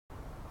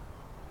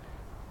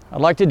I'd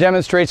like to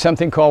demonstrate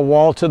something called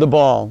wall to the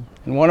ball.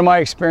 And one of my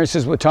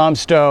experiences with Tom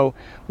Stowe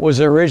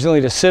was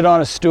originally to sit on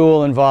a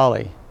stool and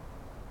volley.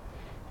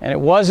 And it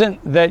wasn't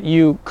that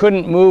you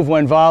couldn't move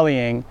when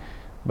volleying,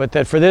 but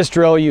that for this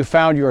drill you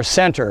found your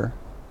center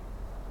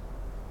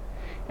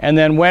and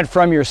then went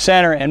from your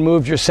center and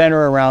moved your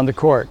center around the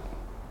court.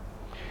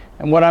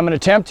 And what I'm going to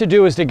attempt to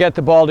do is to get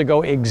the ball to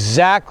go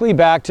exactly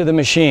back to the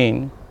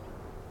machine,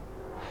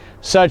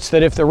 such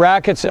that if the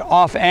racket's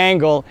off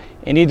angle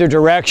in either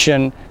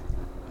direction,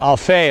 I'll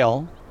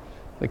fail.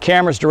 The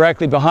camera's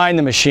directly behind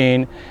the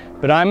machine,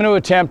 but I'm going to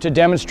attempt to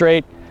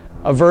demonstrate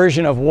a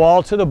version of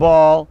wall to the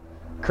ball,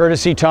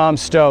 courtesy Tom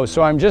Stowe.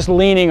 So I'm just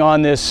leaning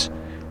on this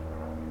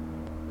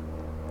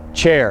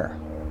chair.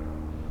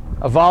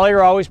 A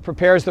volleyer always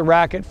prepares the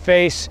racket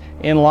face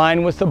in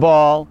line with the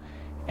ball,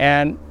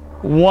 and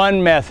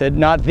one method,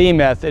 not the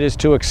method, is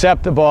to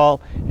accept the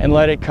ball and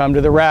let it come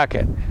to the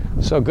racket.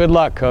 So good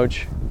luck,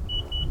 coach.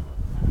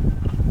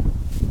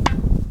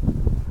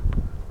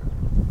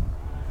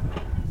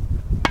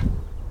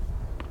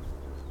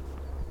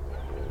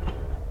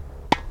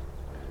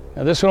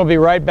 Now this one will be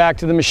right back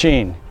to the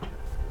machine.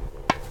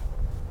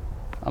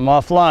 I'm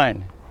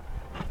offline.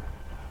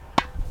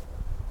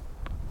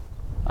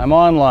 I'm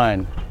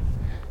online.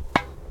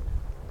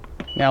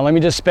 Now let me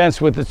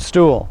dispense with the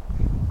stool.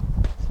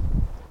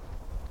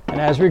 And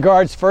as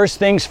regards first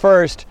things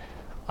first,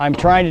 I'm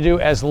trying to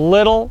do as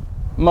little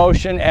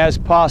motion as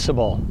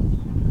possible.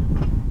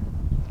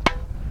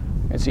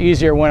 It's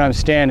easier when I'm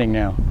standing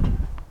now.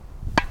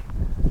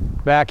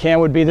 Backhand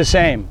would be the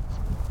same.